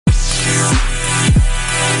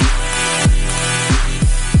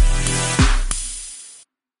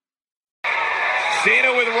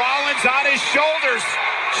shoulders.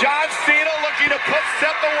 John Cena looking to put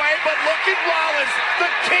Seth away, but look at Rollins. The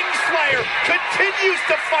Kingslayer continues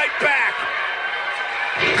to fight back.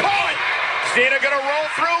 Call it. Cena gonna roll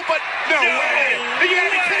through, but no way. You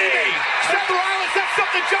gotta be kidding me. Seth Rollins, that's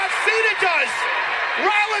something John Cena does.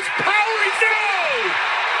 Rollins powering through.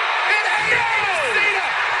 And Cena,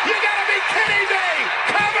 you gotta be kidding me.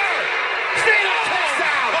 Cover. Cena takes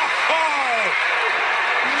out.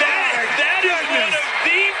 That is one of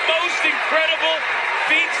the most incredible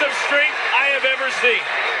feats of strength I have ever seen.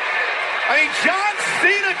 I mean, John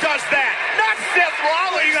Cena does that, not Seth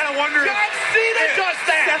Rollins. Well, you gotta wonder John Cena does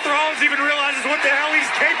that. Seth Rollins even realizes what the hell he's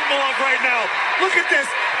capable of right now. Look at this,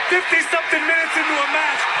 50-something minutes into a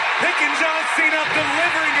match, picking John Cena up,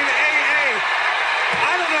 delivering an AA.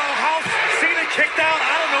 I don't know how Cena kicked out.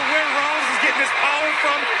 I don't know where Rollins is getting his power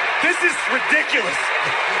from. This is ridiculous.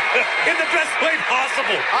 In the best way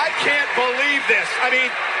possible. I can't believe this. I mean,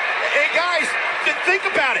 hey guys, think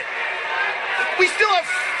about it. We still have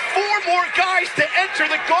 4 more guys to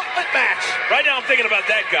enter the gauntlet match. Right now I'm thinking about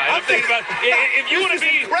that guy. I'm thinking about, if you want to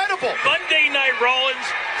be incredible. Monday Night Rollins,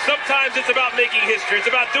 sometimes it's about making history.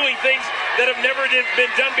 It's about doing things that have never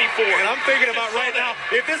been done before. And I'm thinking about right now,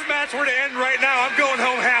 if this match were to end right now, I'm going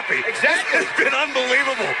home happy. Exactly. It's been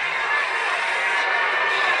unbelievable.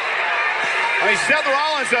 I mean, Seth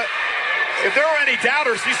Rollins, if there were any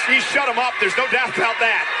doubters, he shut them up. There's no doubt about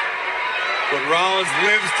that. What Rollins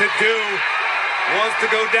lives to do, wants to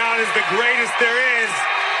go down as the greatest there is.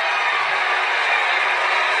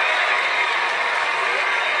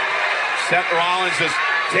 Seth Rollins has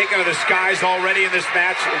taken to the skies already in this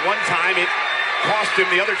match. One time it cost him,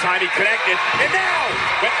 the other time he connected. And now,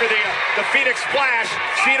 went for the Phoenix Splash.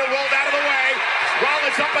 Cena rolled out of the way.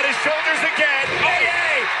 Rollins up on his shoulders again.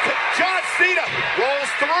 Hey, John Cena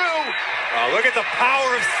rolls through. Oh, look at the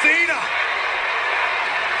power of Cena.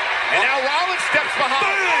 And now Rollins steps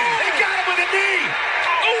behind. They got him with a knee.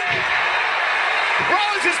 Oh.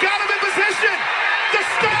 Rollins has got him in position. The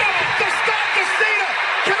stop to Cena.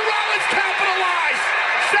 Can Rollins capitalize?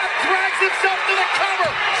 Seth drags himself to the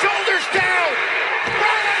cover. Shoulders down.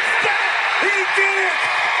 Rollins down. He did it.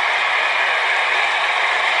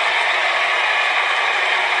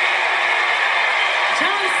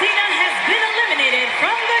 John Cena has been eliminated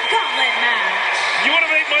from the gauntlet match. You want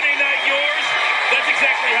to make Monday Night yours? That's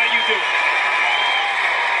exactly how you do it.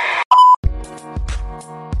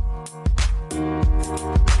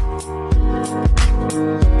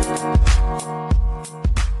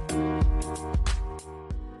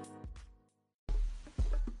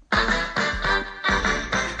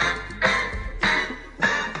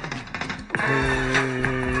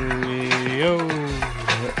 Yo.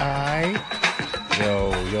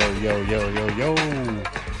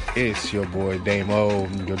 It's your boy Damo,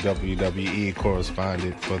 your WWE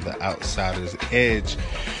correspondent for the Outsiders Edge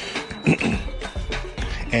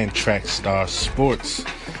and Trackstar Sports.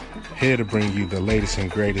 Here to bring you the latest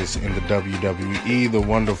and greatest in the WWE, the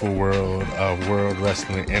wonderful world of World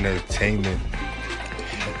Wrestling Entertainment.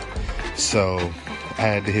 So, I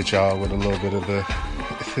had to hit y'all with a little bit of the...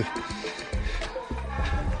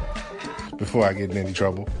 before I get in any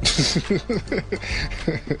trouble.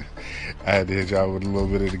 I had to hit y'all with a little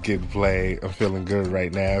bit of the Kid Play. I'm feeling good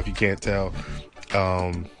right now, if you can't tell.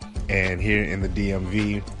 And here in the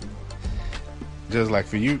DMV, just like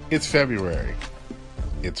for you, it's February.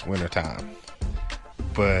 It's wintertime.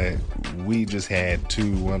 But we just had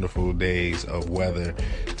 2 wonderful days of weather.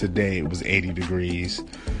 Today it was 80 degrees.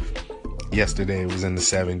 Yesterday it was in the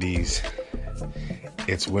 70s.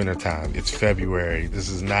 It's wintertime. It's February. This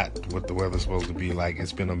is not what the weather's supposed to be like.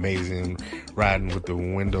 It's been amazing riding with the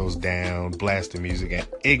windows down, blasting music at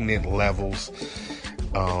ignorant levels.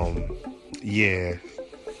 Yeah.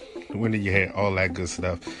 When did you hear all that good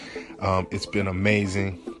stuff? It's been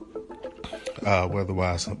amazing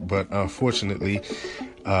weather-wise. But unfortunately,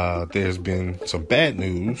 there's been some bad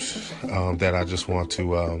news that I just want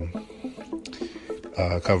to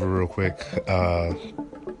cover real quick.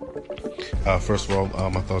 First of all,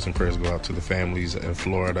 my thoughts and prayers go out to the families in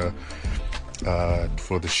Florida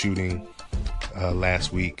for the shooting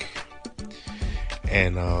last week,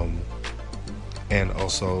 and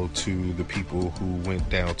also to the people who went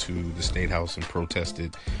down to the State House and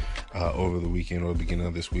protested over the weekend or the beginning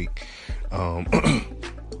of this week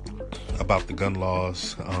about the gun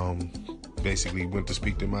laws. Basically went to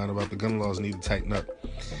speak their mind about the gun laws need to tighten up.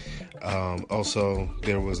 Also,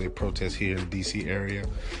 there was a protest here in the DC area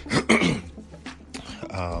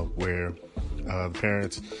where the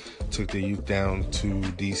parents took their youth down to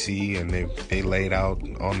DC and they laid out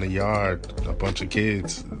on the yard. A bunch of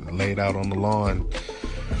kids laid out on the lawn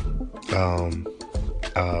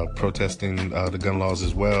protesting the gun laws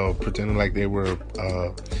as well, pretending like they were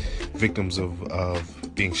victims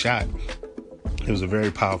of being shot. It was a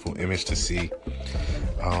very powerful image to see.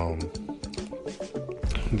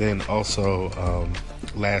 Then also,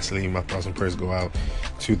 lastly, my thoughts and prayers go out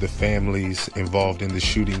to the families involved in the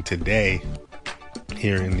shooting today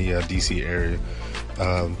here in the DC area.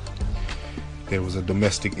 There was a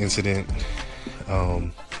domestic incident.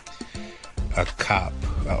 A cop,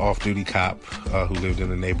 an off-duty cop who lived in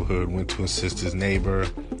the neighborhood, went to assist his neighbor.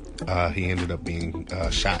 He ended up being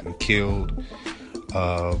shot and killed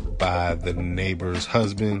by the neighbor's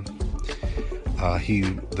husband.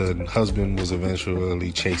 The husband was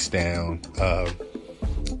eventually chased down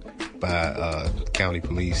by county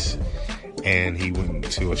police, and he went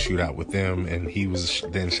into a shootout with them, and he was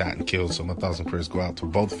then shot and killed. So my thoughts and prayers go out to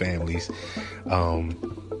both families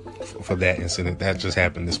for that incident. That just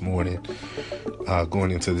happened this morning,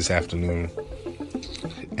 going into this afternoon.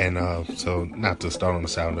 And so not to start on a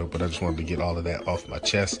sour note, but I just wanted to get all of that off my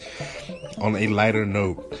chest. On a lighter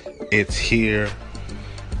note, it's here.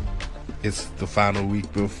 It's the final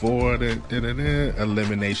week before the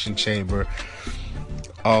Elimination Chamber.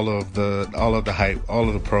 All of the hype, all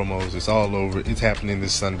of the promos, it's all over. It's happening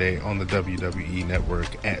this Sunday on the WWE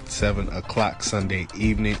Network at 7 o'clock Sunday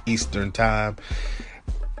evening Eastern Time.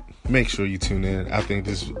 Make sure you tune in. I think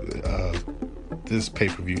this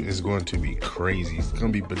pay-per-view is going to be crazy. It's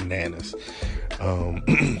going to be bananas.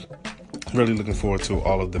 Really looking forward to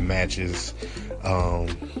all of the matches. A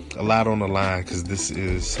lot on the line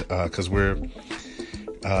because we're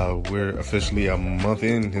officially a month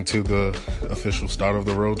into the official start of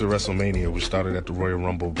the road to WrestleMania, which started at the Royal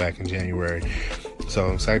Rumble back in January. So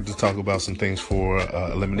I'm excited to talk about some things for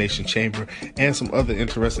Elimination Chamber and some other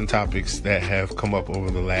interesting topics that have come up over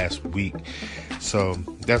the last week. So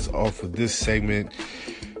that's all for this segment.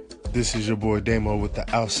 This is your boy Damo with the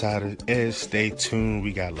Outsider's Edge. Stay tuned.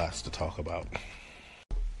 We got lots to talk about.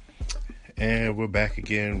 And we're back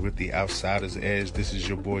again with the Outsider's Edge. This is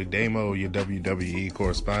your boy Damo, your WWE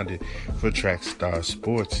correspondent for Trackstar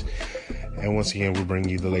Sports. And once again, we're bringing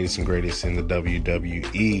you the latest and greatest in the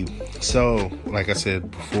WWE. So, like I said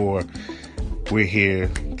before, we're here.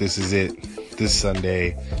 This is it. This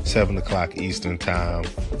Sunday, 7 o'clock Eastern Time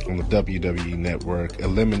on the WWE Network.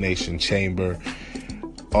 Elimination Chamber.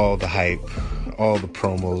 All the hype, all the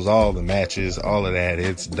promos, all the matches, all of that.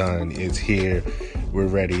 It's done. It's here. We're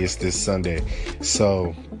ready. It's this Sunday.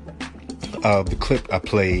 So the clip I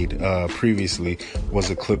played previously was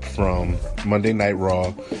a clip from Monday Night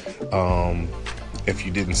Raw. If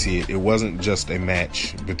you didn't see it, it wasn't just a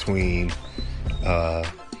match between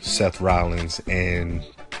Seth Rollins and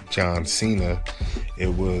John Cena.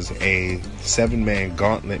 It was a 7-man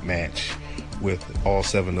gauntlet match with all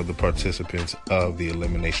 7 of the participants of the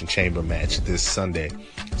Elimination Chamber match this Sunday.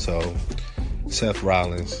 So Seth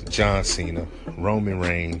Rollins, John Cena, Roman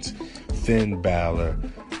Reigns, Finn Balor,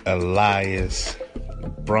 Elias,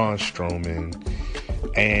 Braun Strowman,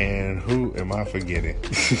 and who am I forgetting?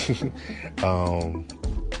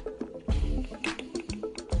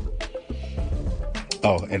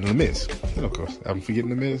 And The Miz. Of course, I'm forgetting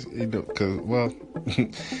The Miz. Because, well,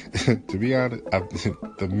 to be honest,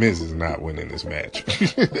 The Miz is not winning this match.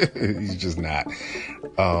 He's just not.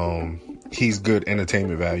 He's good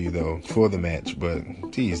entertainment value, though, for the match, but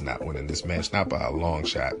he's not winning this match, not by a long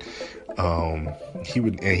shot. He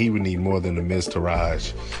would need more than The Miz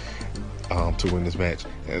Taraj to win this match.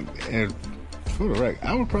 And for the record,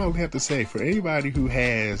 I would probably have to say, for anybody who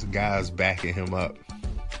has guys backing him up,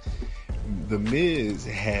 The Miz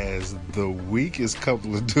has the weakest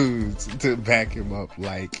couple of dudes to back him up,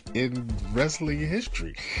 like, in wrestling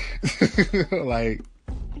history. Like,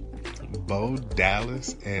 Bo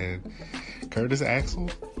Dallas and Curtis Axel.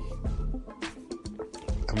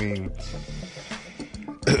 I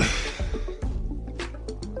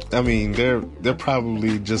mean, they're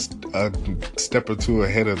probably just a step or two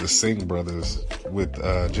ahead of the Singh brothers with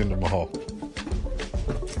Jinder Mahal.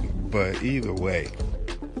 But either way,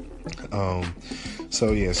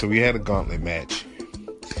 so we had a gauntlet match.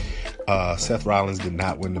 Seth Rollins did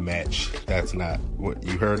not win the match. That's not what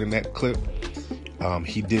you heard in that clip.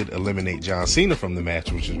 He did eliminate John Cena from the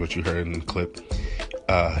match, which is what you heard in the clip.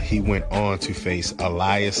 He went on to face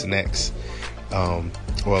Elias next.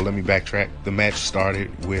 Well, let me backtrack. The match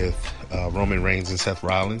started with Roman Reigns and Seth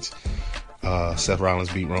Rollins. Seth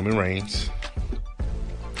Rollins beat Roman Reigns.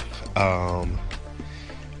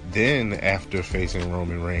 Then, after facing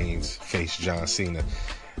Roman Reigns, faced John Cena.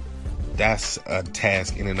 That's a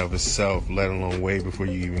task in and of itself, let alone way before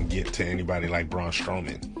you even get to anybody like Braun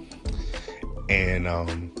Strowman. And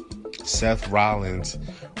Seth Rollins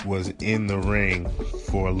was in the ring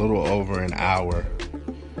for a little over an hour,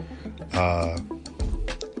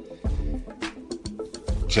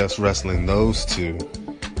 just wrestling those two.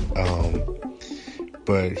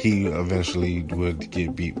 But he eventually would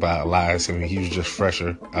get beat by Elias. I mean, he was just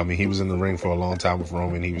fresher. I mean, he was in the ring for a long time with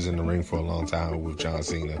Roman. He was in the ring for a long time with John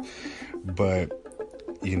Cena. But,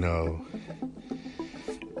 you know,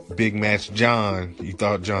 Big Match John, you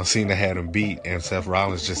thought John Cena had him beat, and Seth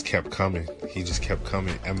Rollins just kept coming. He just kept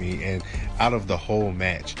coming. I mean, and out of the whole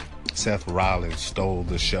match, Seth Rollins stole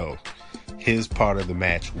the show. His part of the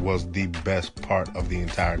match was the best part of the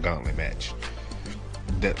entire gauntlet match.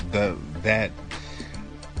 That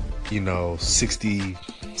you know, 60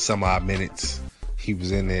 some odd minutes he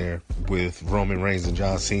was in there with Roman Reigns and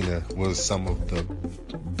John Cena was some of the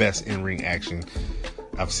best in-ring action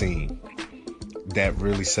I've seen. That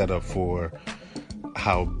really set up for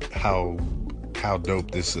how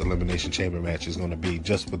dope this Elimination Chamber match is going to be,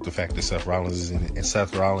 just with the fact that Seth Rollins is in it. And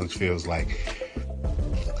Seth Rollins feels like,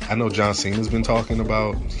 I know John Cena's been talking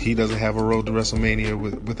about he doesn't have a road to WrestleMania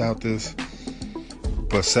without this,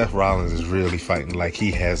 but Seth Rollins is really fighting like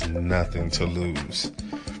he has nothing to lose.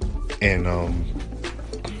 And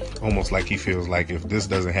almost like he feels like if this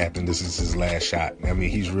doesn't happen, this is his last shot. I mean,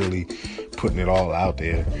 he's really putting it all out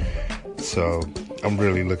there. So I'm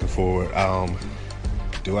really looking forward.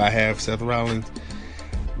 Do I have Seth Rollins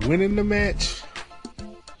winning the match?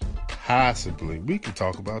 Possibly. We can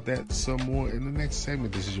talk about that some more in the next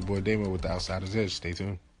segment. This is your boy Damo with the Outsider's Edge. Stay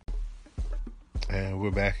tuned. And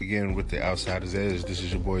we're back again with the Outsider's Edge. This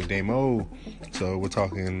is your boy Damo. So we're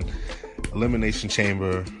talking Elimination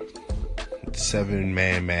Chamber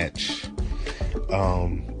 7-man match.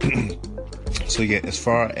 So yeah, as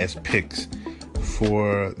far as picks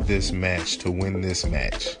for this match to win this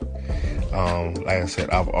match, like I said,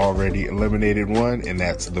 I've already eliminated one, and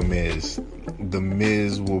that's The Miz. The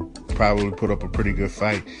Miz will probably put up a pretty good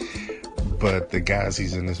fight, but the guys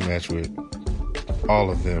he's in this match with, all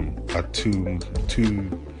of them are too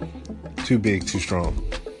big, too strong.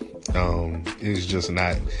 It's just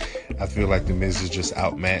not. I feel like The Miz is just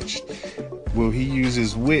outmatched. Will he use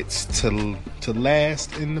his wits to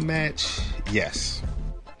last in the match? Yes.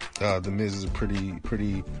 The Miz is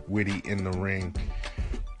pretty witty in the ring.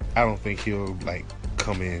 I don't think he'll like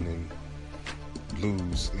come in and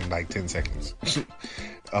lose in like 10 seconds.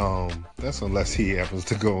 That's unless he happens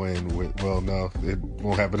to go in with, well, no, it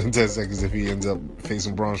won't happen in 10 seconds if he ends up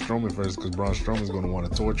facing Braun Strowman first, because Braun Strowman's going to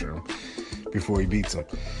want to torture him before he beats him.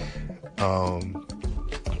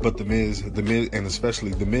 But the Miz, and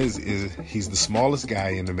especially The Miz, he's the smallest guy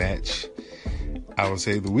in the match. I would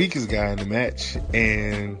say the weakest guy in the match,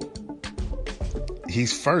 and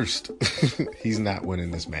he's first. He's not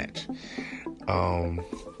winning this match.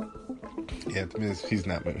 Yeah, The Miz, he's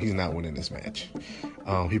not winning this match.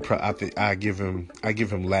 I give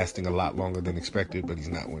him lasting a lot longer than expected, but he's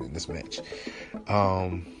not winning this match.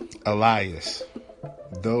 Elias,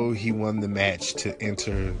 though he won the match to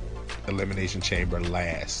enter Elimination Chamber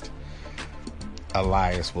last,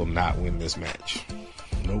 Elias will not win this match.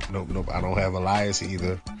 Nope. I don't have Elias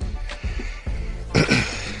either.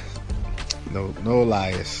 No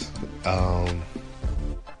Elias.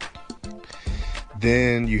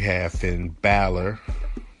 Then you have Finn Balor,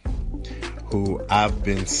 who I've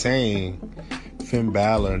been saying Finn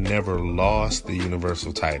Balor never lost the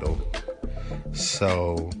Universal title.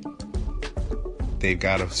 So they've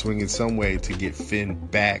got to swing it some way to get Finn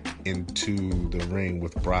back into the ring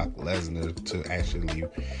with Brock Lesnar to actually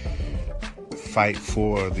fight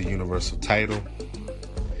for the Universal title.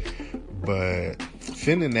 But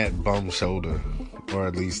Finn in that bum shoulder, or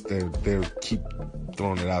at least they keep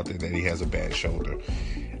throwing it out there that he has a bad shoulder.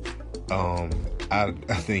 I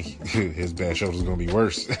think his bad shoulder is going to be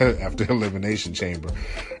worse after Elimination Chamber.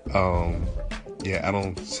 So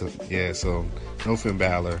no Finn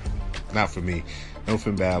Balor, not for me. No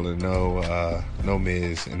Finn Balor, no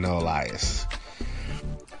Miz, and no Elias.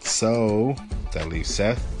 So that leaves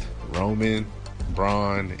Seth, Roman,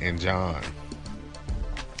 Braun, and John.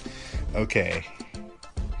 Okay.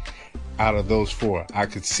 Out of those four, I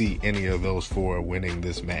could see any of those four winning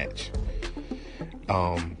this match.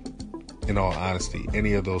 In all honesty,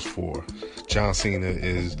 any of those four. John Cena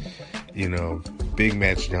is, Big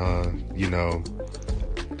Match John,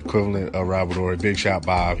 equivalent of Robert Horry, Big Shot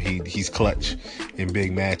Bob. He's clutch in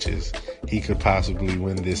big matches. He could possibly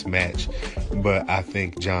win this match, but I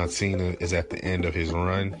think John Cena is at the end of his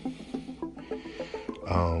run.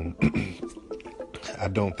 I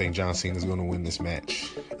don't think John Cena is going to win this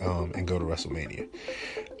match and go to WrestleMania.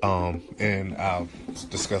 And I'll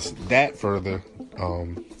discuss that further,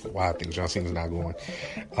 why I think John Cena's not going.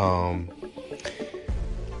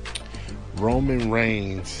 Roman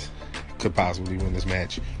Reigns could possibly win this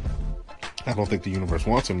match. I don't think the universe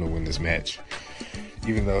wants him to win this match,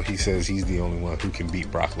 even though he says he's the only one who can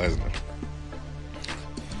beat Brock Lesnar.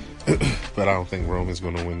 But I don't think Roman's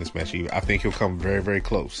going to win this match either. I think he'll come very, very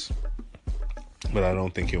close, but I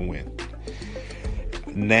don't think he'll win.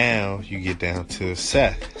 Now you get down to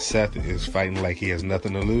Seth. Seth is fighting like he has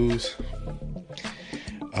nothing to lose.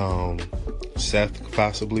 Seth could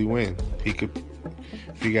possibly win. He could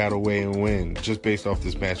figure out a way and win just based off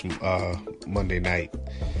this match Monday night.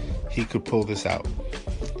 He could pull this out.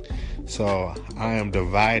 So I am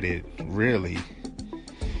divided really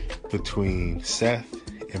between Seth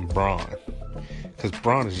and Braun, because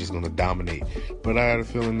Braun is just going to dominate. But I had a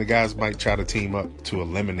feeling the guys might try to team up to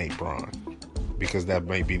eliminate Braun, because that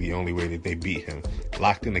might be the only way that they beat him.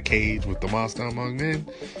 Locked in a cage with the Monster Among Men,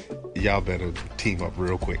 y'all better team up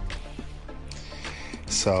real quick.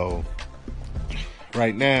 So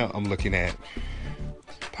right now I'm looking at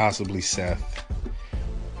possibly Seth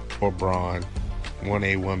or Braun,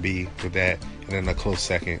 1A, 1B with that, and then a close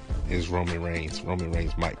second is Roman Reigns. Roman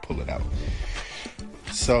Reigns might pull it out.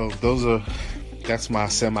 So that's my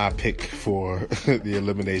semi-pick for the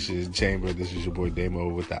Elimination Chamber. This is your boy Damo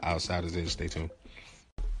with the Outsider's Edge. Stay tuned.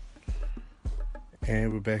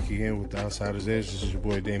 And we're back again with the Outsider's Edge. This is your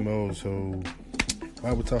boy Damo. So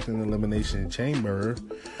while we're talking the Elimination Chamber,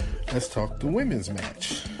 let's talk the women's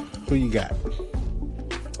match. Who you got?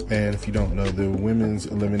 And if you don't know, the women's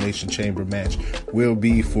Elimination Chamber match will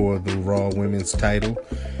be for the Raw Women's title.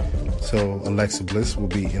 So Alexa Bliss will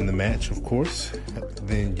be in the match, of course.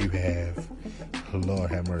 Then you have,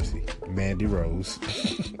 Lord have mercy, Mandy Rose,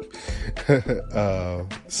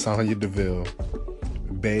 Sonya Deville,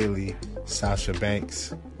 Bayley, Sasha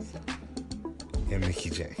Banks, and Mickie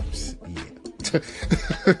James. Yeah.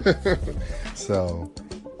 So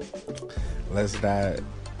let's not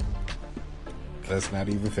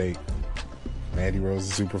even fake. Mandy Rose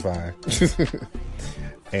is super fine.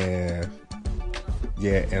 And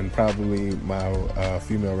yeah, and probably my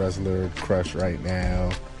female wrestler crush right now,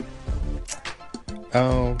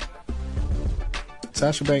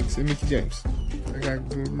 Sasha Banks and Mickie James. I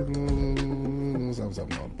got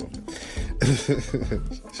something on the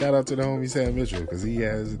book. Shout out to the homie Sam Mitchell, because he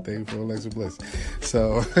has a thing for Alexa Bliss.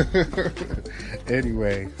 So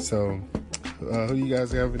anyway, so who you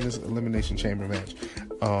guys have in this Elimination Chamber match?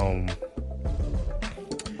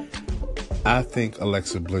 I think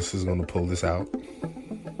Alexa Bliss is going to pull this out.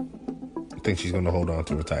 I think she's going to hold on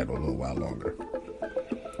to her title a little while longer.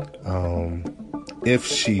 If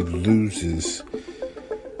she loses,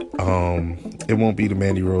 it won't be the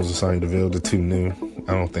Mandy Rose or Sonya Deville, the two new.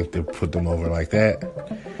 I don't think they'll put them over like that.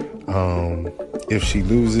 If she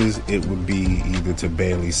loses, it would be either to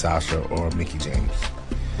Bayley, Sasha, or Mickie James.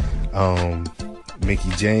 Mickie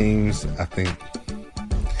James, I think,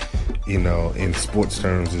 in sports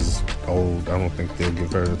terms is old. I don't think they'll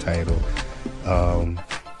give her the title.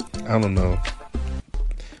 I don't know.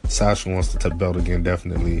 Sasha wants the belt again,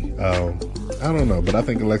 definitely. I don't know, but I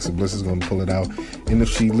think Alexa Bliss is going to pull it out. And if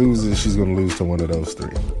she loses, she's going to lose to one of those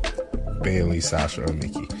three. Bayley, Sasha, or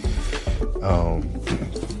Mickie.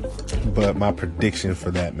 But my prediction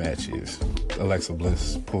for that match is Alexa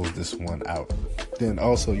Bliss pulls this one out. Then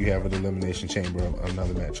also you have an Elimination Chamber,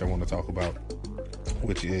 another match I want to talk about,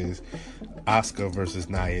 which is Asuka versus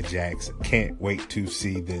Nia Jax. Can't wait to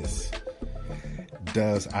see this.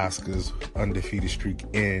 Does Asuka's undefeated streak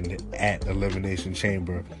end at Elimination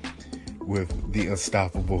Chamber with the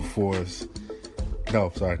unstoppable force?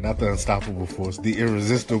 No, sorry, not the unstoppable force, the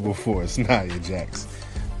irresistible force, Nia Jax.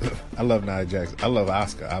 I love Nia Jax. I love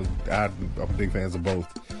Asuka. I'm big fans of both.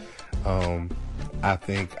 I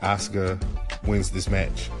think Asuka wins this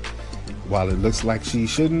match. While it looks like she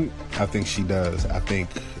shouldn't, I think she does. I think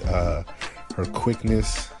her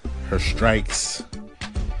quickness, her strikes,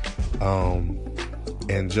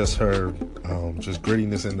 and just her just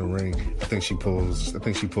grittiness in the ring, I think she pulls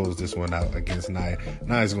this one out against Nia.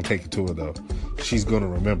 Nia's gonna take it to her though. She's gonna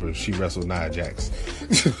remember she wrestled Nia Jax.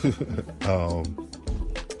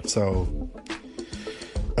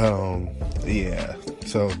 Yeah.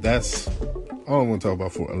 So that's all I want to talk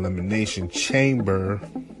about for Elimination Chamber.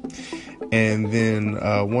 And then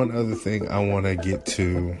one other thing I want to get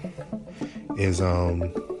to is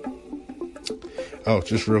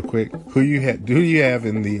just real quick, who you have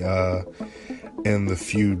in the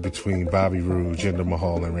feud between Bobby Roode, Jinder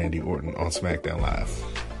Mahal, and Randy Orton on SmackDown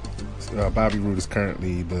Live? Bobby Roode is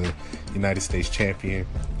currently the United States champion.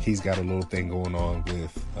 He's got a little thing going on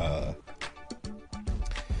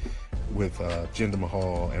with Jinder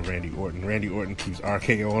Mahal and Randy Orton. Randy Orton keeps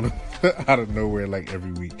RKO on him out of nowhere like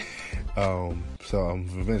every week. So I'm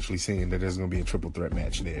eventually seeing that there's going to be a triple threat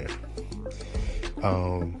match there.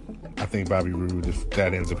 I think Bobby Roode, if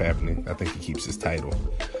that ends up happening, I think he keeps his title.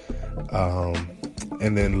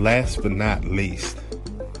 And then last but not least,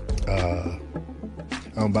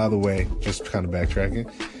 by the way, just kind of backtracking,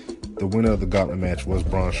 the winner of the gauntlet match was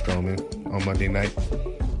Braun Strowman on Monday night.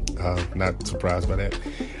 Not surprised by that.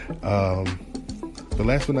 But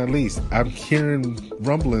last but not least, I'm hearing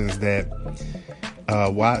rumblings that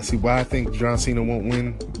why I think John Cena won't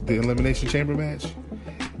win the Elimination Chamber match?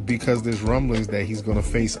 Because there's rumblings that he's going to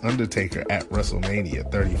face Undertaker at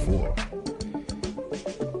WrestleMania 34.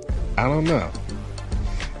 I don't know.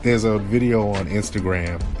 There's a video on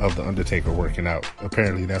Instagram of the Undertaker working out.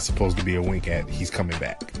 Apparently that's supposed to be a wink at he's coming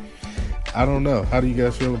back. I don't know. How do you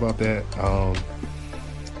guys feel about that? I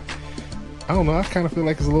don't know. I kind of feel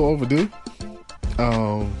like it's a little overdue.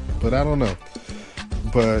 But I don't know.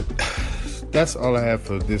 But that's all I have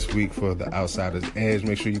for this week for the Outsider's Edge.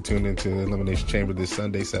 Make sure you tune into Elimination Chamber this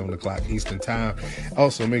Sunday, 7 o'clock Eastern Time.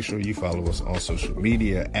 Also, make sure you follow us on social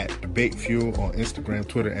media at Debate Fuel on Instagram,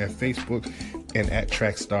 Twitter, and Facebook, and at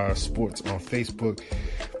Trackstar Sports on Facebook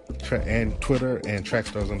and Twitter, and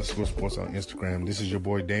Trackstars_sports on Instagram. This is your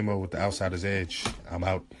boy Damo with the Outsider's Edge. I'm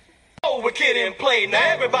out. Oh, we're kid and play. Now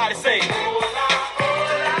everybody say.